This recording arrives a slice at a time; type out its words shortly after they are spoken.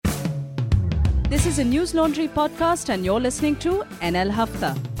This is a News Laundry podcast and you're listening to NL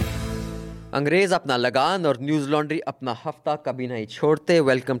Hafta. अंग्रेज अपना लगान और न्यूज लॉन्ड्री अपना हफ्ता कभी नहीं छोड़ते.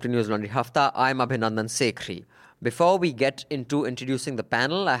 वेलकम टू न्यूज लॉन्ड्री हफ्ता. I am Abhinandan Sekhri. Before we get into introducing the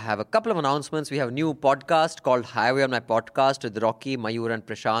panel, I have a couple of announcements. We have a new podcast called Highway on my podcast with Rocky, Mayur and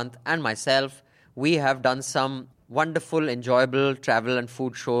Prashant and myself. We have done some wonderful, enjoyable travel and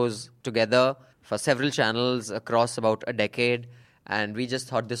food shows together for several channels across about a decade. And we just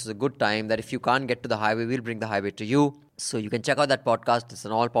thought this was a good time that if you can't get to the highway, we'll bring the highway to you. So you can check out that podcast. It's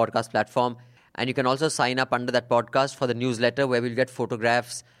an all podcast platform. And you can also sign up under that podcast for the newsletter where we'll get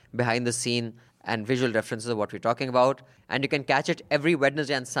photographs, behind the scene and visual references of what we're talking about. And you can catch it every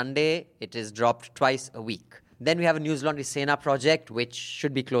Wednesday and Sunday. It is dropped twice a week. Then we have a News Laundry Sena project, which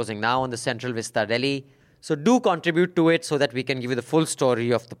should be closing now on the Central Vista, Delhi. So do contribute to it so that we can give you the full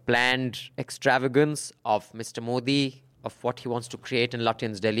story of the planned extravagance of Mr. Modi, of what he wants to create in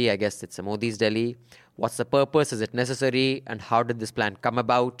Lutyens, Delhi. I guess it's a Modi's Delhi. What's the purpose? Is it necessary? And how did this plan come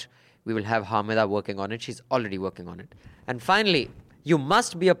about? We will have Hamida working on it. She's already working on it. And finally, you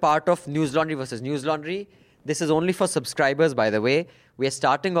must be a part of News Laundry versus News Laundry. This is only for subscribers, by the way. We are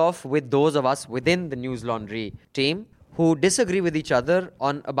starting off with those of us within the News Laundry team who disagree with each other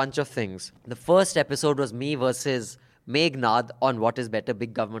on a bunch of things. The first episode was me versus Meghnad on what is better,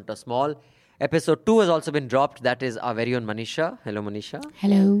 big government or small. Episode 2 has also been dropped. That is our very own Manisha. Hello, Manisha.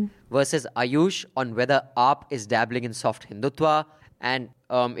 Hello. Versus Ayush on whether AAP is dabbling in soft Hindutva. And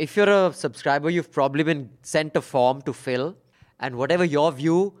if you're a subscriber, you've probably been sent a form to fill. And whatever your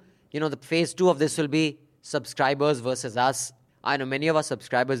view, the phase 2 of this will be subscribers versus us. I know many of our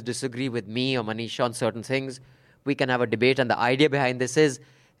subscribers disagree with me or Manisha on certain things. We can have a debate. And the idea behind this is,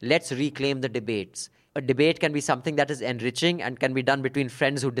 let's reclaim the debates. A debate can be something that is enriching and can be done between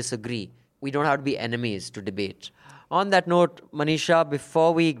friends who disagree. We don't have to be enemies to debate. On that note, Manisha,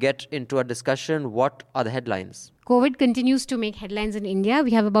 before we get into a discussion, what are the headlines? COVID continues to make headlines in India.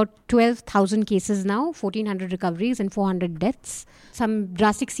 We have about 12,000 cases now, 1,400 recoveries and 400 deaths. Some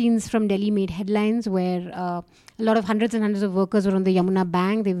drastic scenes from Delhi made headlines where a lot of hundreds and hundreds of workers were on the Yamuna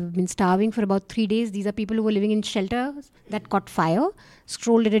bank. They've been starving for about 3 days. These are people who were living in shelters that caught fire.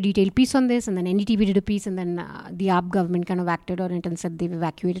 Scroll did a detailed piece on this, and then NDTV did a piece, and then the AAP government kind of acted on it and said they've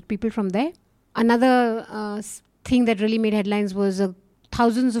evacuated people from there. Another thing that really made headlines was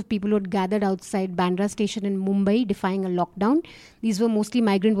thousands of people who had gathered outside Bandra station in Mumbai defying a lockdown. These were mostly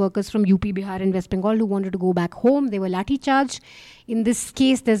migrant workers from UP, Bihar and West Bengal who wanted to go back home. They were lathi charged. In this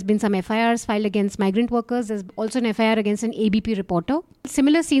case, there's been some FIRs filed against migrant workers. There's also an FIR against an ABP reporter.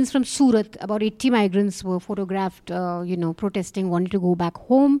 Similar scenes from Surat. About 80 migrants were photographed, protesting, wanting to go back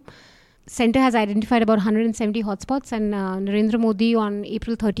home. Centre has identified about 170 hotspots, and Narendra Modi on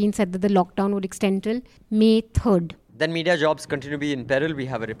April 13 said that the lockdown would extend till May 3rd. Then media jobs continue to be in peril. We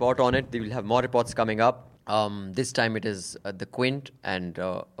have a report on it. We will have more reports coming up. This time it is the Quint and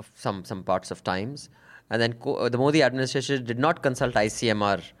some parts of Times. And then the Modi administration did not consult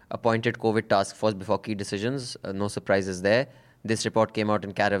ICMR appointed COVID task force before key decisions. No surprises there. This report came out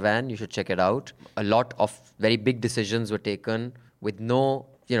in Caravan. You should check it out. A lot of very big decisions were taken with no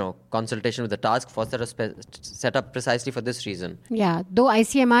consultation with the task force that was set up precisely for this reason. Yeah, though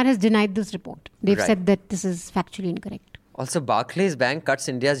ICMR has denied this report. They've said that this is factually incorrect. Also, Barclays Bank cuts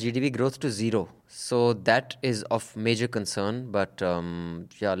India's GDP growth to 0. So that is of major concern. But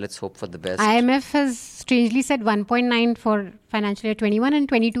let's hope for the best. IMF has strangely said 1.9 for financial year 21 and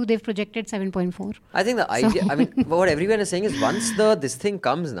 22. They've projected 7.4. I think the idea, what everyone is saying is once this thing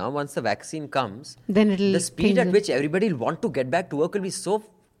comes now, once the vaccine comes, then the speed at which everybody will want to get back to work will be so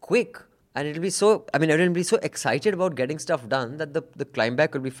quick. And it'll be so, everyone will be so excited about getting stuff done that the climb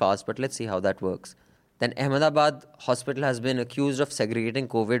back will be fast. But let's see how that works. Then Ahmedabad hospital has been accused of segregating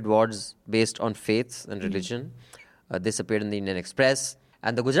COVID wards based on faiths and religion. This appeared in the Indian Express.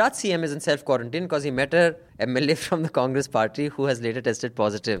 And the Gujarat CM is in self-quarantine because he met a MLA from the Congress party who has later tested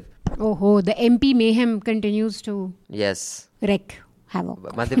positive. Oh, the MP mayhem continues to wreak havoc.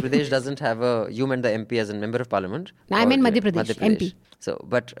 Madhya Pradesh doesn't have you meant the MP as a member of parliament? I meant Madhya Pradesh, MP. So,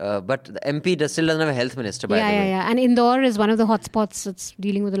 but the MP still doesn't have a health minister, by the way. Yeah. And Indore is one of the hotspots that's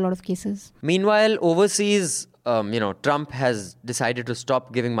dealing with a lot of cases. Meanwhile, overseas, Trump has decided to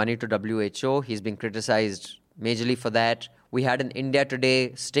stop giving money to WHO. He's been criticized majorly for that. We had an India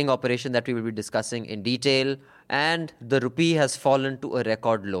Today sting operation that we will be discussing in detail. And the rupee has fallen to a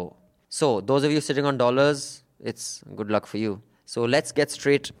record low. So, those of you sitting on dollars, it's good luck for you. So let's get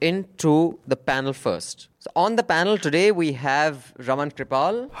straight into the panel first. So on the panel today, we have Raman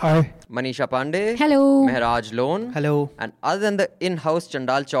Kripal. Hi. Manisha Pandey. Hello. Mehraj Lone. Hello. And other than the in-house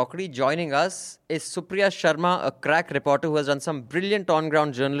Chandal Chaukri, joining us is Supriya Sharma, a crack reporter who has done some brilliant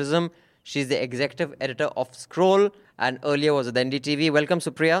on-ground journalism. She's the executive editor of Scroll and earlier was at the NDTV. Welcome,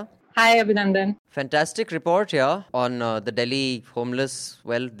 Supriya. Hi, Abhinandan. Fantastic report here on the Delhi homeless.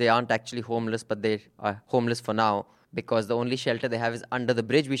 Well, they aren't actually homeless, but they are homeless for now because the only shelter they have is under the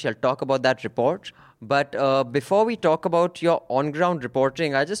bridge. We shall talk about that report. But before we talk about your on-ground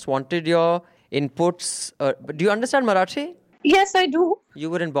reporting, I just wanted your inputs. Do you understand Marathi? Yes, I do. You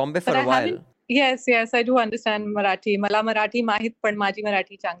were in Bombay for But a while. Yes, I do understand Marathi. Mala Marathi mahit पण माझी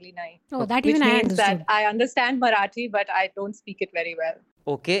मराठी चांगली नाही. Oh, that Which even I means that understood. I understand Marathi, but I don't speak it very well.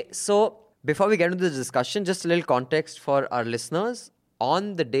 Okay, so before we get into this discussion, just a little context for our listeners.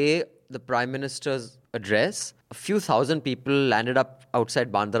 On the day the Prime Minister's address, a few thousand people landed up outside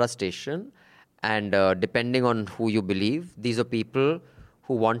Bandra station, and depending on who you believe, these are people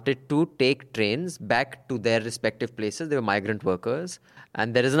who wanted to take trains back to their respective places. They were migrant workers,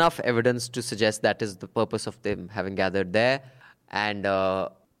 and there is enough evidence to suggest that is the purpose of them having gathered there. And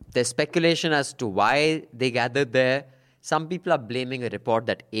there's speculation as to why they gathered there. Some people are blaming a report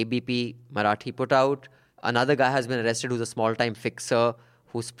that ABP Marathi put out. Another guy has been arrested who's a small-time fixer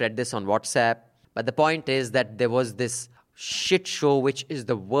who spread this on WhatsApp. But the point is that there was this shit show, which is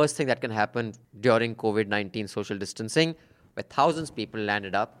the worst thing that can happen during COVID-19 social distancing, where thousands of people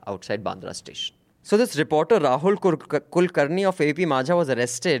landed up outside Bandra station. So this reporter Rahul Kulkarni of AP Majha was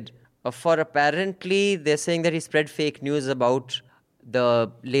arrested for apparently they're saying that he spread fake news about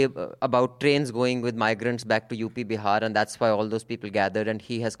about trains going with migrants back to UP Bihar, and that's why all those people gathered, and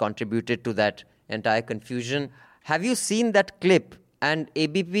he has contributed to that entire confusion. Have you seen that clip? And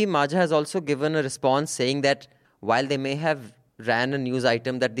ABP Majha has also given a response saying that while they may have ran a news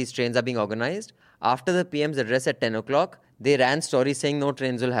item that these trains are being organized, after the PM's address at 10 o'clock, they ran stories saying no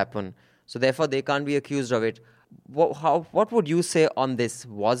trains will happen. So therefore, they can't be accused of it. What would you say on this?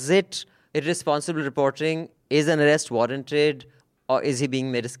 Was it irresponsible reporting? Is an arrest warranted? Or is he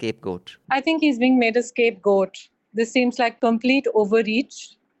being made a scapegoat? I think he's being made a scapegoat. This seems like complete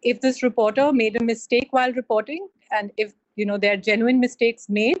overreach. If this reporter made a mistake while reporting, and if there are genuine mistakes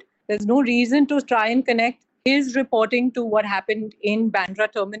made, there's no reason to try and connect his reporting to what happened in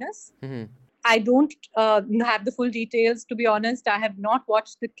Bandra terminus. Mm-hmm. I don't have the full details, to be honest. I have not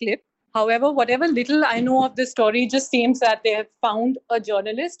watched the clip. However, whatever little I know of the story just seems that they have found a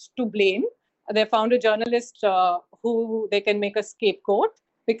journalist to blame. They found a journalist who they can make a scapegoat,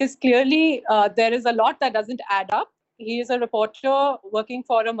 because clearly there is a lot that doesn't add up. He is a reporter working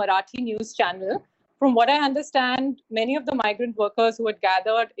for a Marathi news channel. From what I understand, many of the migrant workers who had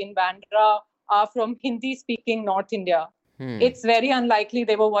gathered in Bandra are from Hindi-speaking North India. It's very unlikely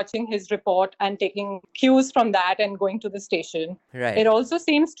they were watching his report and taking cues from that and going to the station. Right. It also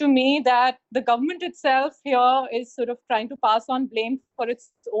seems to me that the government itself here is sort of trying to pass on blame for its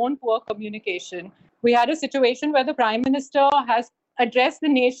own poor communication. We had a situation where the Prime Minister has addressed the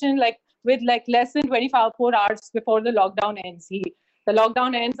nation with less than 24 hours before the lockdown ends. The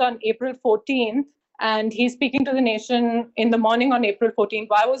lockdown ends on April 14th, and he's speaking to the nation in the morning on April 14th.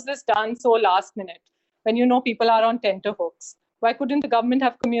 Why was this done so last minute? When people are on tenterhooks. Why couldn't the government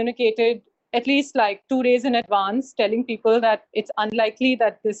have communicated at least 2 days in advance, telling people that it's unlikely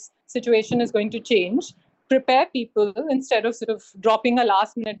that this situation is going to change? Prepare people instead of sort of dropping a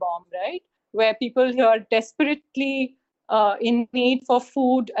last-minute bomb, right? Where people who are desperately in need for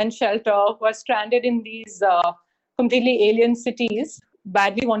food and shelter, who are stranded in these completely alien cities,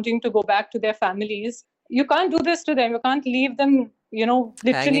 badly wanting to go back to their families. You can't do this to them. You can't leave them literally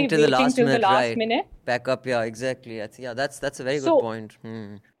waiting till the last minute. Back up, yeah, exactly. That's a very good point.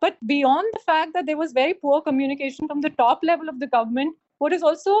 But beyond the fact that there was very poor communication from the top level of the government, what is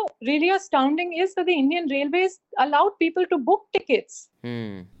also really astounding is that the Indian Railways allowed people to book tickets.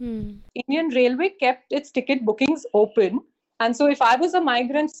 Indian Railway kept its ticket bookings open. And so if I was a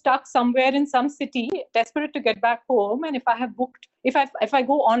migrant stuck somewhere in some city, desperate to get back home, and if I have booked, if I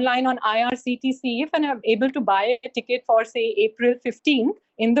go online on IRCTC, if I'm able to buy a ticket for, say, April 15th,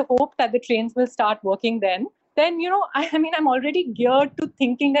 in the hope that the trains will start working then I'm already geared to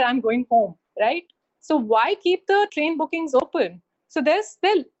thinking that I'm going home, right? So why keep the train bookings open? So there's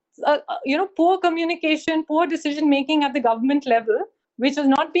still, poor communication, poor decision-making at the government level, which is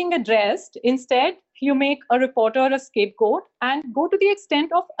not being addressed. Instead, you make a reporter a scapegoat and go to the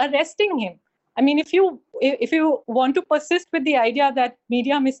extent of arresting him. I mean, if you want to persist with the idea that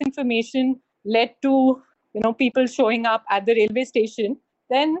media misinformation led to people showing up at the railway station,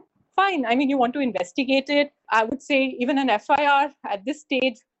 then fine. I mean, you want to investigate it. I would say even an FIR at this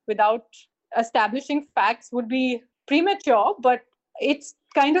stage without establishing facts would be premature, but it's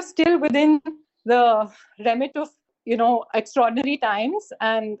kind of still within the remit of extraordinary times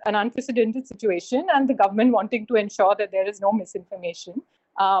and an unprecedented situation, and the government wanting to ensure that there is no misinformation.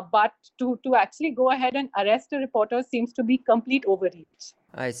 But to actually go ahead and arrest a reporter seems to be complete overreach.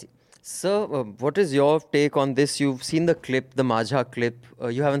 I see. So, what is your take on this? You've seen the clip, the Majha clip.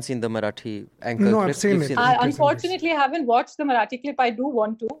 You haven't seen the Marathi anchor clip? No, I've seen it. I unfortunately haven't watched the Marathi clip. I do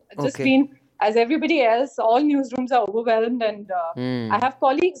want to. It's just been, as everybody else, all newsrooms are overwhelmed. And I have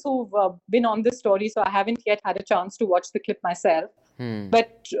colleagues who've been on this story, so I haven't yet had a chance to watch the clip myself.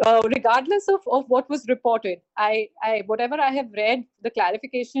 But regardless of what was reported, I whatever I have read, the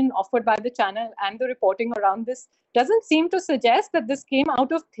clarification offered by the channel and the reporting around this doesn't seem to suggest that this came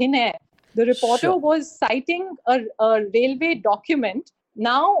out of thin air. The reporter was citing a railway document.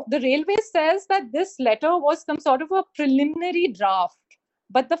 Now, the railway says that this letter was some sort of a preliminary draft.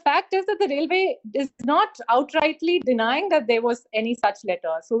 But the fact is that the railway is not outrightly denying that there was any such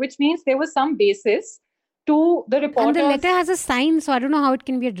letter. So, which means there was some basis to the reporter. And the letter has a sign, so I don't know how it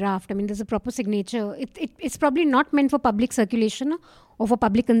can be a draft. I mean, there's a proper signature. It's probably not meant for public circulation or for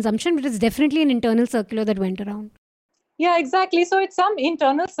public consumption, but it's definitely an internal circular that went around. Yeah, exactly. So it's some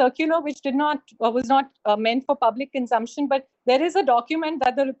internal circular which was not meant for public consumption, but there is a document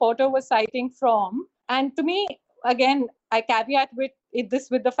that the reporter was citing from. And to me, again, I caveat with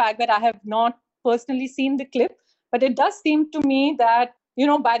the fact that I have not personally seen the clip, but it does seem to me that,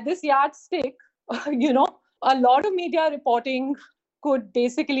 by this yardstick, a lot of media reporting could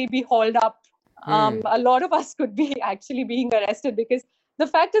basically be hauled up. A lot of us could be actually being arrested, because the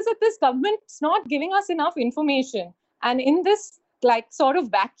fact is that this government's not giving us enough information. And in this sort of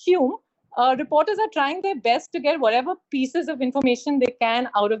vacuum, reporters are trying their best to get whatever pieces of information they can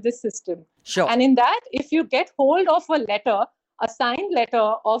out of this system. Sure. And in that, if you get hold of a signed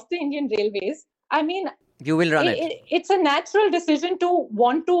letter of the Indian Railways, I mean, you will run it. It's a natural decision to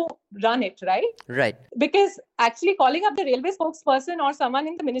want to run it, right? Right. Because actually calling up the railway spokesperson or someone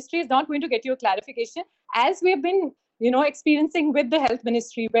in the ministry is not going to get you a clarification, as we've been experiencing with the health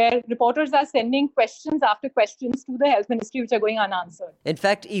ministry, where reporters are sending questions after questions to the health ministry which are going unanswered. In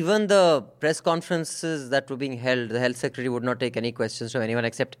fact, even the press conferences that were being held, the health secretary would not take any questions from anyone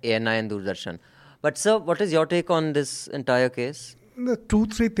except ANI and Doordarshan. But sir, what is your take on this entire case? The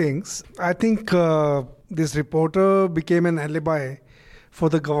 2-3 things. I think this reporter became an alibi for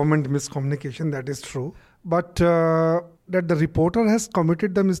the government miscommunication. That is true. But that the reporter has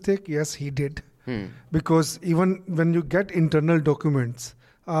committed the mistake, yes, he did. Because even when you get internal documents,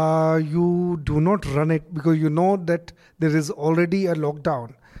 you do not run it because you know that there is already a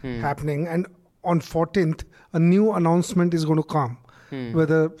lockdown happening, and on 14th a new announcement is going to come.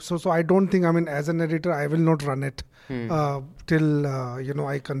 So I don't think, as an editor, I will not run it till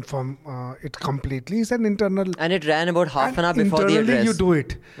I confirm it completely. It's an internal, and it ran about half an hour before the address. Internally you do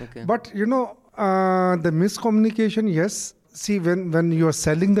it, but the miscommunication, yes. See, when you are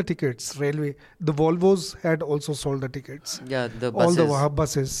selling the tickets, railway, the Volvos had also sold the tickets. Yeah, the buses. All the Wahab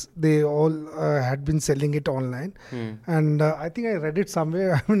buses, they all had been selling it online. And I think I read it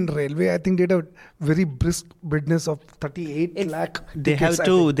somewhere. Railway, I think, did a very brisk business of 38 lakh they tickets.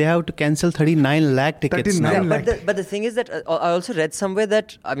 They have to cancel 39 lakh tickets 39 now. lakh. But the thing is that I also read somewhere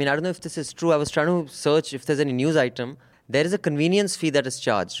that, I don't know if this is true. I was trying to search if there's any news item. There is a convenience fee that is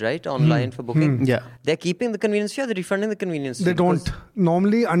charged, right, online for booking. Yeah, they're keeping the convenience fee, or they're refunding the convenience fee? They don't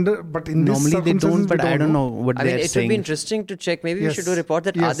normally but in this normally they don't. But I don't know what they're it saying. would be interesting to check. Maybe we should do a report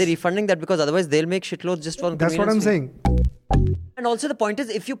that are they refunding that, because otherwise they'll make shitloads just for the That's what I'm saying. And also the point is,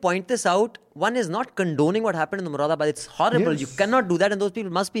 if you point this out, one is not condoning what happened in the Moradabad. It's horrible. Yes. You cannot do that, and those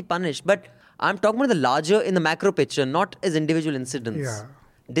people must be punished. But I'm talking about the larger, in the macro picture, not as individual incidents. Yeah.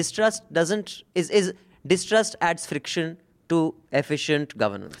 Distrust distrust adds friction to efficient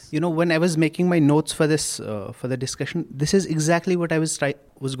governance. When I was making my notes for this for the discussion, this is exactly what I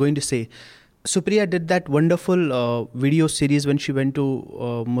was going to say. Supriya did that wonderful video series when she went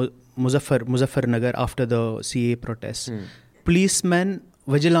to Muzaffarnagar after the CA protests. Policemen,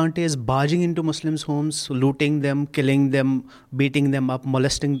 vigilantes barging into Muslims' homes, looting them, killing them, beating them up,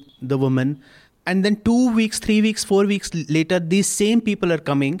 molesting the women. And then 2 weeks, 3 weeks, 4 weeks later, these same people are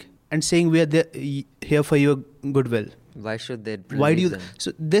coming and saying, we are here for your goodwill. Why should they? Why do you?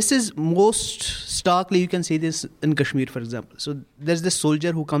 So this is most starkly, you can see this in Kashmir, for example. So there's this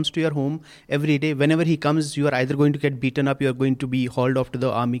soldier who comes to your home every day. Whenever he comes, you are either going to get beaten up, you are going to be hauled off to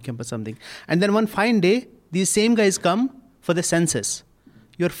the army camp or something. And then one fine day, these same guys come for the census.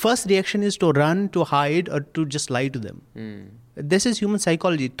 Your first reaction is to run, to hide, or to just lie to them. This is human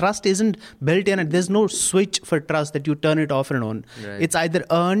psychology. Trust isn't built in. There's no switch for trust that you turn it off and on. Right. It's either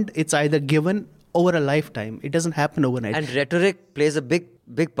earned, it's either given over a lifetime. It doesn't happen overnight. And rhetoric plays a big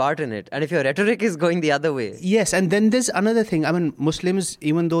big part in it. And if your rhetoric is going the other way. Yes, and then there's another thing. I mean, Muslims,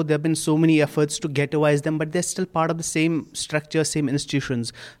 even though there have been so many efforts to ghettoize them, but they're still part of the same structure, same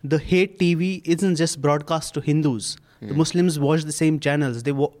institutions. The hate TV isn't just broadcast to Hindus. The Muslims watch the same channels.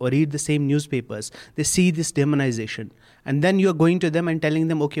 They read the same newspapers. They see this demonization. And then you're going to them and telling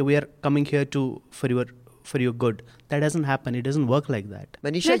them, okay, we are coming here for your good. That doesn't happen. It doesn't work like that.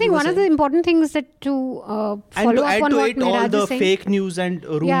 Manisha, I think one of the important things that to follow up on what all Mehraj the is saying, fake news and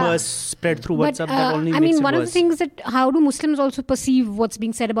rumors spread through WhatsApp, that only I makes mean, it one of worse. the things that how do Muslims also perceive what's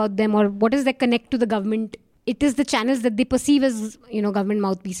being said about them, or what is their connect to the government? It is the channels that they perceive as, government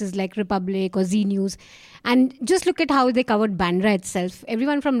mouthpieces like Republic or Zee News. And just look at how they covered Bandra itself.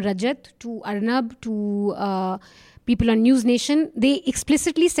 Everyone from Rajat to Arnab to people on News Nation, they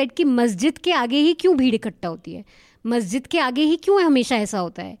explicitly said कि मस्जिद के आगे ही क्यों भीड़ इकट्ठा होती है, मस्जिद के आगे ही क्यों हमेशा ऐसा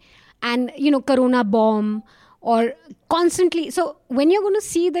होता है, and corona bomb or constantly. So when you're going to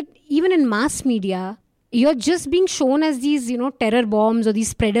see that even in mass media, you're just being shown as these terror bombs or these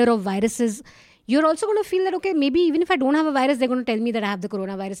spreader of viruses, you're also going to feel that, okay, maybe even if I don't have a virus, they're going to tell me that I have the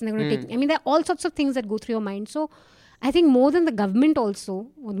coronavirus and they're going to take me. I mean, there are all sorts of things that go through your mind. So I think more than the government also,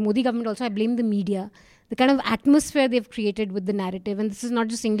 or the Modi government also, I blame the media. The kind of atmosphere they've created with the narrative. And this is not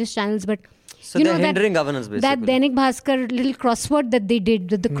just English channels, but so they're hindering governance, basically. That Dainik Bhaskar little crossword that they did,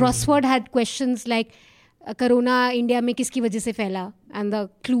 the crossword had questions like, Corona India mein kiski wajah se phaila? And the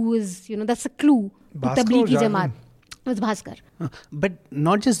clue is, that's a clue. Tablighi Jamaat. It's Bhaskar. But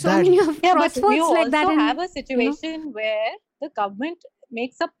not just that. I mean, you have crosswords but you like also that. have a situation where the government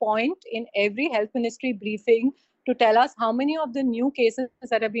makes a point in every health ministry briefing to tell us how many of the new cases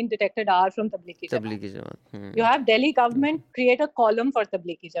that have been detected are from Tablighi Jamaat. You have Delhi government create a column for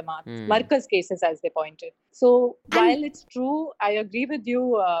Tablighi Jamaat, Markaz cases as they pointed. So while it's true, I agree with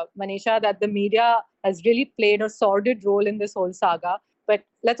you, Manisha, that the media has really played a sordid role in this whole saga. But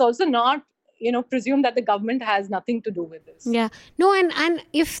let's also not presume that the government has nothing to do with this. Yeah. No, and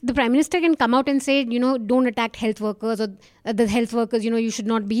if the Prime Minister can come out and say, don't attack health workers, or the health workers, you should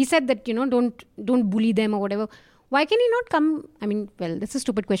not be. He said that, don't bully them or whatever. Why can he not come? I mean, well, that's a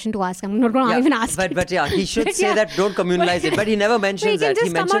stupid question to ask. I'm not going to even ask it. But yeah, he should say that don't communalize it. But he never mentions that. He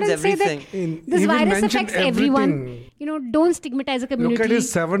mentions everything. This virus affects everyone. Don't stigmatize a community. Look at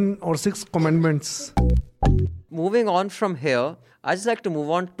his 7 or 6 commandments. Moving on from here, I'd just like to move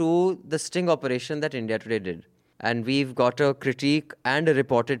on to the sting operation that India Today did. And we've got a critique and a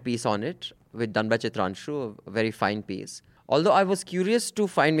reported piece on it, done by Chitranshu, a very fine piece. Although I was curious to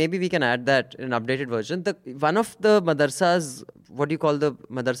find, maybe we can add that in an updated version. One of the madrasas, what do you call the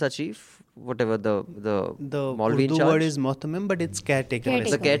madrasa chief? Whatever the Maulvi in charge. The word is Mohtamim, but it's caretaker.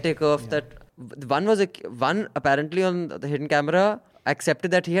 The caretaker of that. One apparently on the hidden camera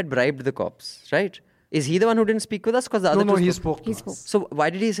accepted that he had bribed the cops, right? Is he the one who didn't speak with us? No, he spoke. So why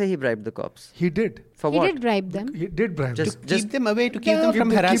did he say he bribed the cops? He did. For what? He did bribe them. He did bribe them. To keep them away, to keep them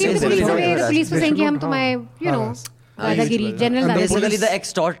from harassing Keep the police them. away. The police was saying कि हम तुम्हें, Dadagiri, general Dadagiri. Basically the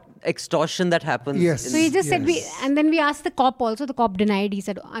extortion that happens. Yes. So he just said, and then we asked the cop also. The cop denied. He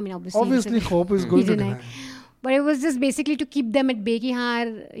said, I mean, obviously cop is going to deny. But it was just basically to keep them at bay.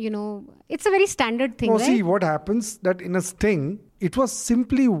 It's a very standard thing, right? See, what happens that in a sting, it was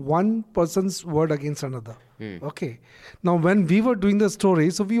simply one person's word against another. Okay. Now, when we were doing the story,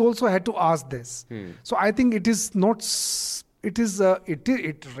 so we also had to ask this. So I think it is not.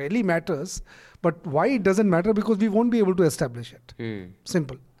 It really matters. But why it doesn't matter? Because we won't be able to establish it.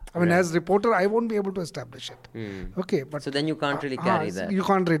 Simple. I mean, as reporter, I won't be able to establish it. Okay, but so then you can't really carry that. You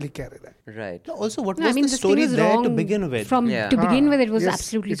can't really carry that. Right. No, also, what was the story there to begin with? To begin with, it was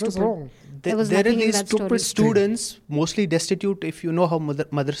absolutely stupid. It was wrong. There was are nothing in these that stupid story. students, mostly destitute. If you know how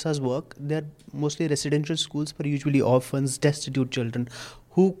madrasas work, they're mostly residential schools for usually orphans, destitute children,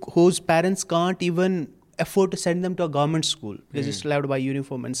 whose parents can't even afford to send them to a government school because you're still allowed to buy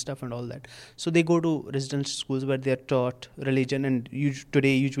uniform and stuff and all that. So they go to residential schools where they're taught religion and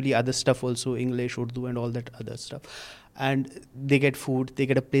today usually other stuff also, English, Urdu and all that other stuff. And they get food, they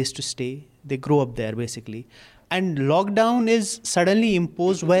get a place to stay, they grow up there basically. And lockdown is suddenly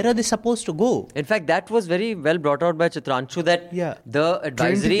imposed. Where are they supposed to go? In fact, that was very well brought out by Chitranshu that the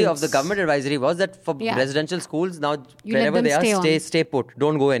advisory of the government advisory was that for residential schools now, wherever they are, stay put,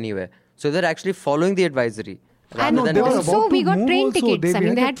 don't go anywhere. So they're actually following the advisory. And also we got train tickets. I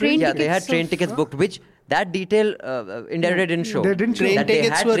mean, they had train tickets. Yeah, they had train tickets booked, which that detail India didn't show. They didn't show. That they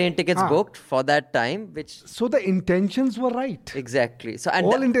had train tickets booked for that time, which... So the intentions were right. Exactly. So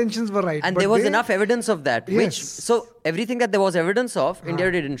all intentions were right. And there was enough evidence of that. Yes. So everything that there was evidence of,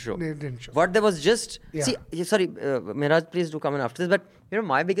 India didn't show. They didn't show. What there was just... See, sorry, Mehraj, please do come in after this. But,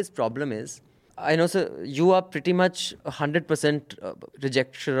 my biggest problem is I know, sir, you are pretty much 100%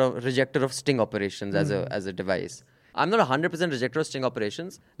 rejecter of sting operations as a device. I'm not 100% rejecter of sting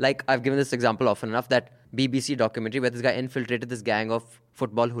operations. Like, I've given this example often enough, that BBC documentary where this guy infiltrated this gang of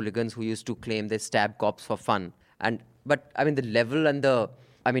football hooligans who used to claim they stab cops for fun. But I mean, the level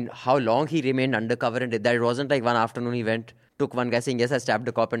and how long he remained undercover and did that. It wasn't like one afternoon he went, took one guy saying, yes, I stabbed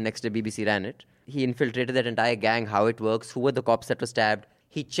a cop, and next day BBC ran it. He infiltrated that entire gang, how it works, who were the cops that were stabbed.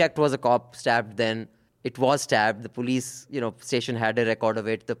 He checked, was a cop stabbed then? It was stabbed. The police, station had a record of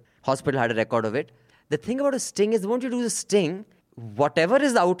it. The hospital had a record of it. The thing about a sting is, the moment you do the sting, whatever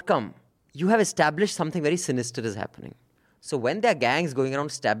is the outcome, you have established something very sinister is happening. So when there are gangs going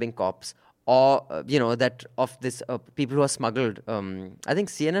around stabbing cops, or, that of this people who are smuggled, I think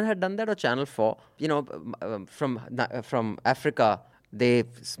CNN had done that, or Channel 4, from Africa, they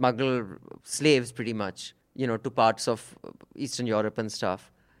smuggle slaves pretty much, to parts of Eastern Europe and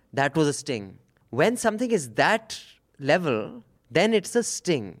stuff. That was a sting. When something is that level, then it's a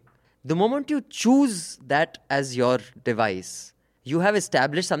sting. The moment you choose that as your device, you have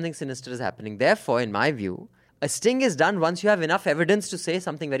established something sinister is happening. Therefore, in my view, a sting is done once you have enough evidence to say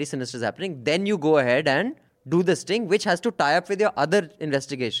something very sinister is happening. Then you go ahead and do the sting, which has to tie up with your other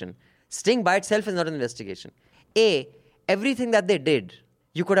investigation. Sting by itself is not an investigation. Everything that they did,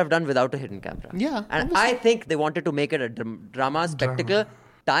 you could have done without a hidden camera. Yeah. And I think they wanted to make it a drama, spectacle,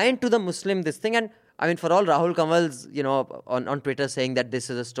 tie into the Muslim this thing. And I mean, for all Rahul Kanwal's, on Twitter saying that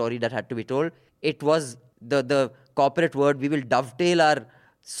this is a story that had to be told, it was the corporate word, we will dovetail our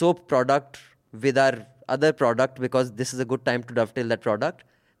soap product with our other product because this is a good time to dovetail that product.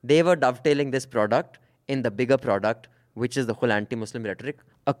 They were dovetailing this product in the bigger product, which is the whole anti-Muslim rhetoric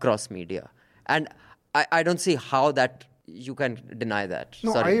across media. And I don't see how that you can deny that.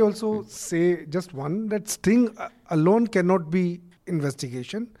 No, Sorry. I also say just one, that sting alone cannot be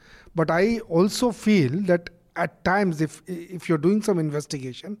investigation. But I also feel that at times if you're doing some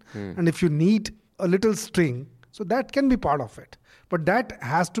investigation and if you need a little sting, so that can be part of it. But that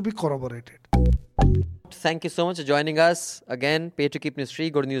has to be corroborated. Thank you so much for joining us. Again, pay to keep news free.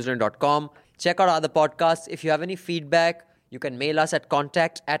 Go to newslaundry.com. Check out our other podcasts. If you have any feedback, you can mail us at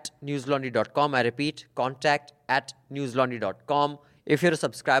contact@newslaundry.com. I repeat, contact@newslaundry.com. If you're a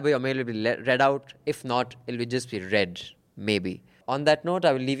subscriber, your mail will be read out. If not, it will just be read, maybe. On that note,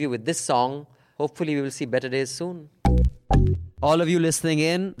 I will leave you with this song. Hopefully, we will see better days soon. All of you listening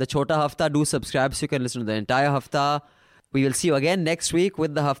in, the Chota Hafta, do subscribe so you can listen to the entire Hafta. We will see you again next week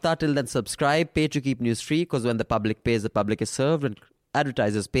with the Hafta. Till then, subscribe, pay to keep news free, because when the public pays, the public is served. When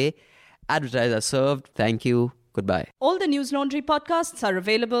advertisers pay, advertisers are served. Thank you. Goodbye. All the News Laundry podcasts are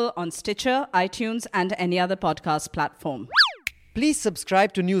available on Stitcher, iTunes, and any other podcast platform. Please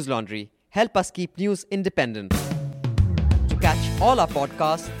subscribe to News Laundry. Help us keep news independent. To catch all our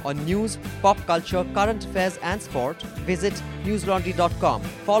podcasts on news, pop culture, current affairs, and sport, visit newslaundry.com.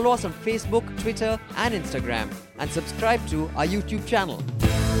 Follow us on Facebook, Twitter, and Instagram, and subscribe to our YouTube channel.